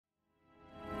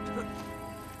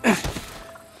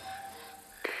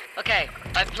Okay,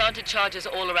 I've planted charges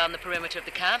all around the perimeter of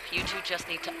the camp. You two just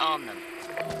need to arm them.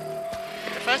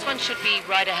 The first one should be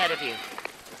right ahead of you.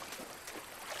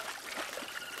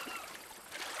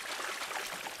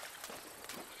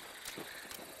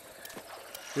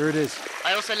 Here it is.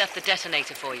 I also left the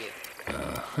detonator for you.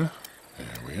 Uh-huh.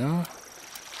 There we are.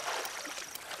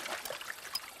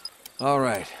 All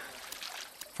right.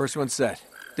 First one set.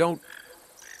 Don't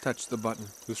touch the button.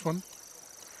 This one?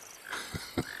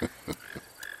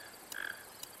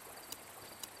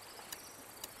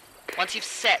 Once you've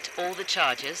set all the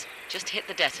charges, just hit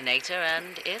the detonator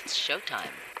and it's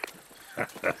showtime.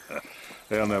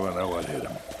 They'll never know what hit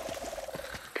them.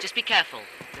 Just be careful.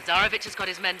 Lazarevich has got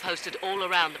his men posted all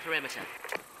around the perimeter.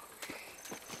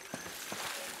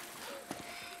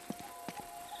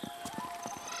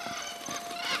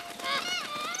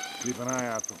 Keep an eye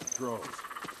out for patrols.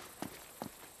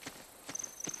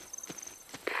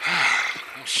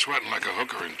 I'm sweating like a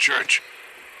hooker in church.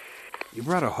 You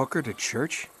brought a hooker to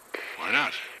church? Why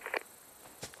not?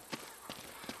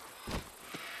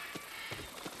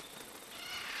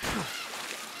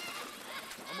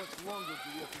 How much longer do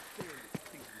you have to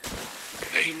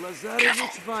stay? Hey, Lazarevich careful.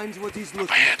 finds what he's Up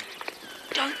looking ahead.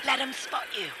 Don't let him spot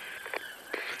you.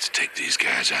 Let's take these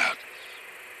guys out.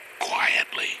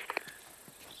 Quietly.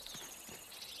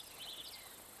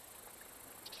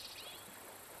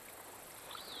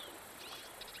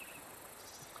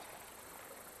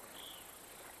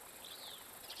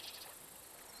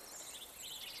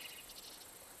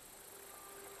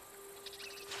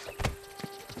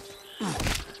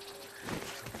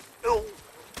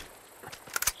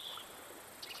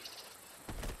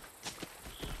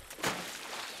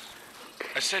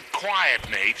 I said quiet,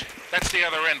 Nate. That's the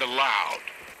other end of loud.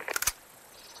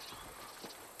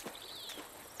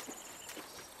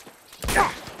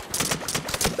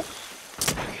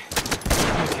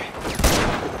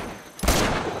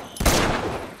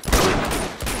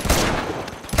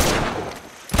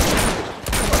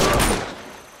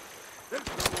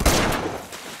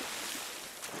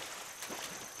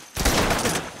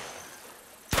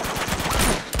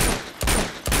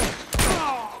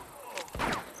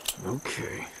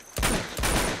 Okay.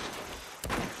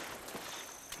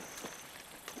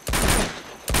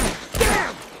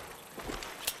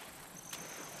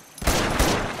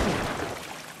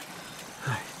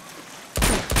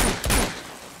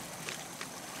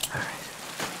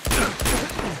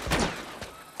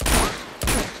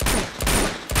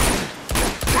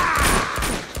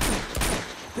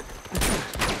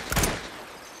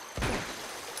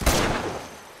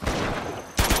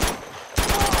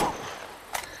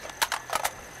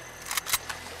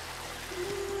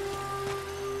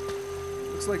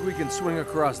 Looks like we can swing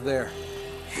across there.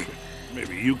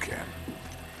 Maybe you can.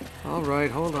 All right,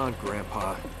 hold on,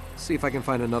 Grandpa. See if I can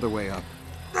find another way up.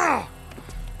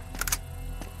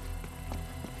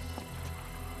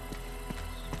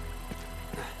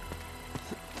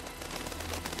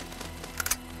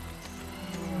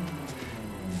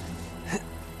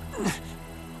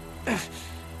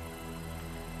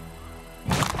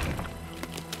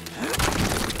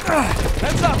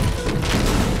 Heads up!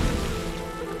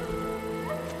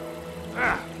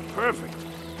 Perfect.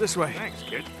 This way. Thanks,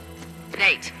 kid.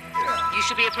 Nate, you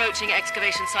should be approaching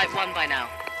excavation site 1 by now.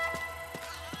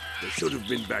 They should have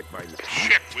been back by now.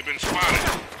 Shit, we've been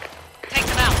spotted. Take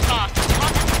them out fast.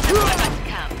 Let's go back to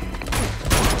camp.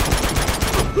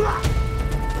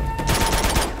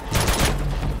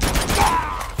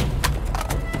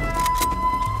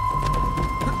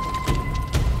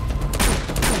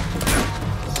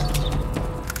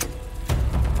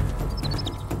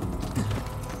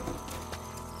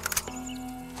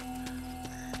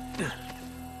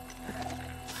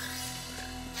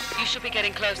 You should be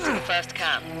getting close to the first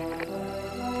camp.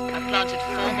 I've planted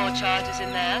 4 more charges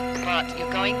in there, but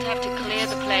you're going to have to clear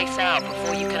the place out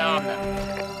before you can arm them.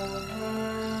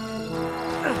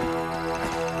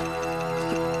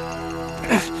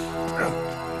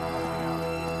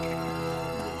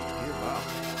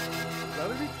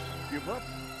 Give up?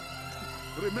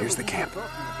 Here's the camp.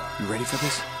 You ready for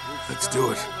this? Let's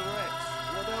do it.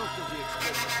 What else does he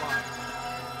expect to find?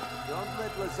 Don't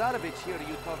let Lazarevich hear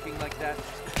you talking like that.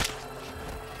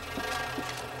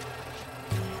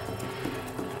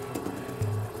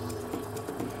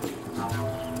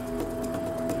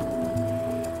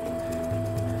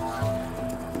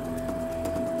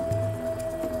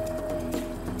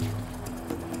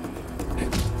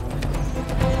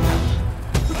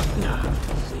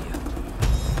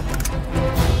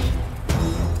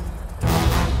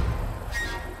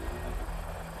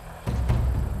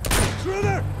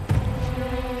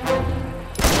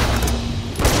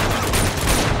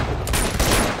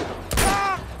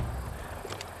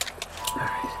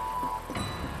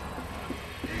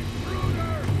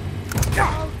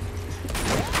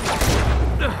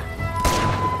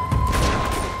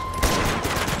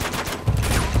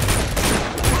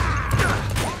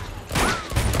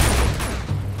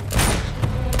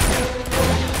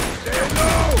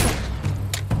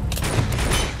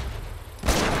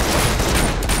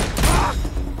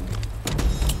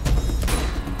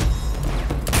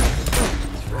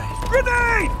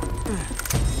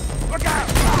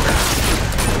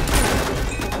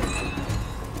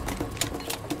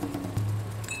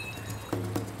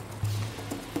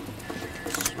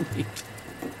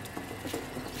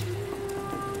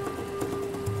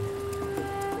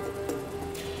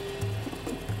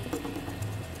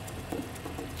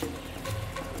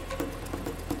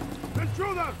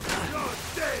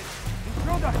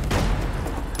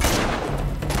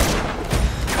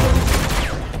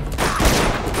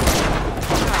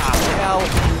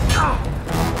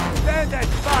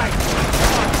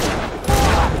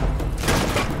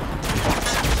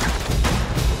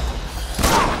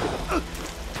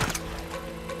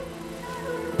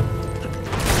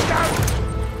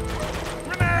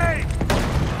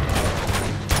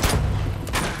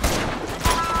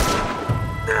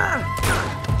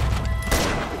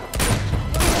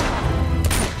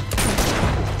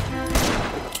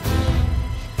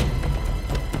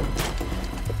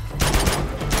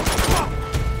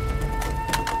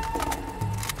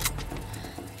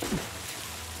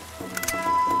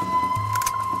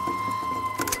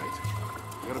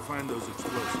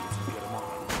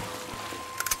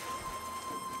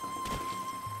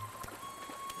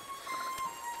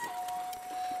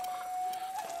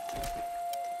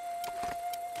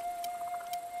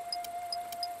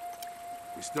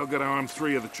 Still gotta arm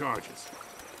 3 of the charges.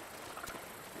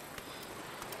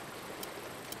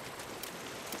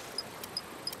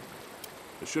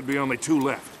 There should be only 2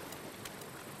 left.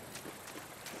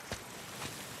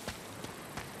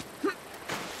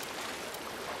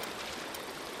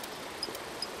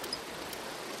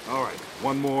 All right,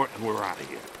 1 more and we're out of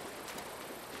here.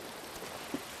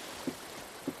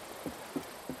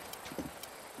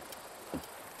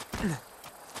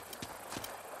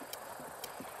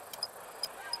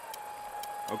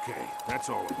 Okay, that's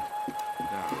all of them.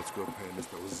 Now let's go pay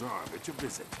Mr. Lazarevich a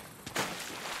visit.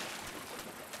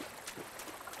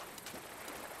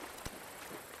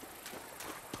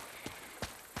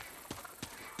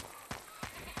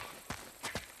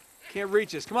 Can't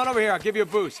reach us. Come on over here, I'll give you a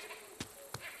boost.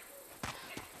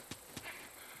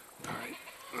 All right.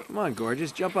 Come on,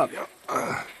 gorgeous, jump up. You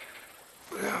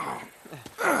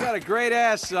got a great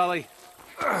ass, Sully.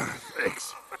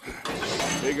 Thanks.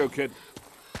 There you go, kid.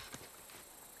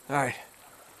 All right.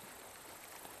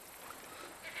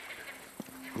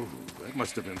 Ooh, that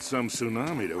must have been some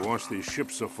tsunami to wash these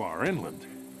ships so far inland.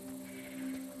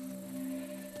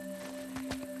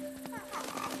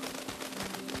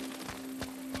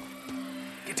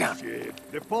 Get down.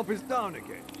 Shit, the pump is down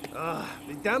again.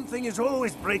 The damn thing is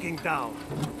always breaking down.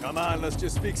 Come on, let's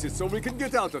just fix it so we can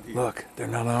get out of here. Look, they're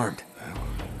not armed.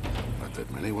 Not that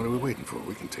many. What are we waiting for?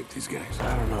 We can take these guys.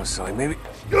 I don't know, Sully. Maybe...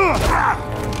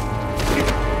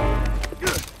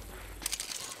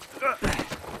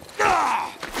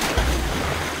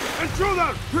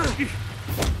 Intruder!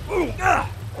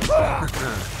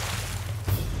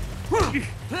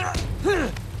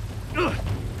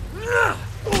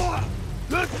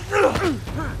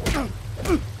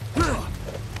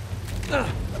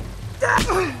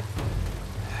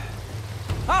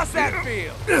 How's that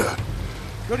feel?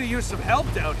 Could have used some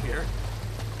help down here.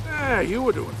 Yeah, you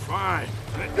were doing fine.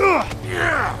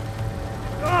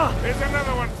 Here's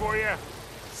another one for you.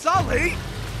 Sully!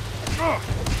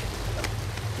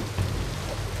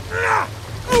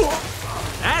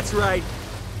 That's right.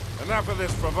 Enough of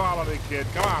this frivolity, kid.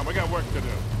 Come on, we got work to do.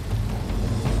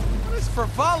 What does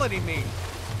frivolity mean?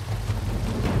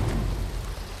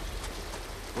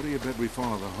 What do you bet we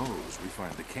follow the hose? We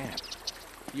find the camp.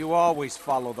 You always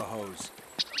follow the hose.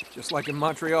 Just like in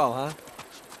Montreal, huh?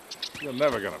 You're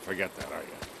never gonna forget that, are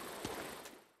you?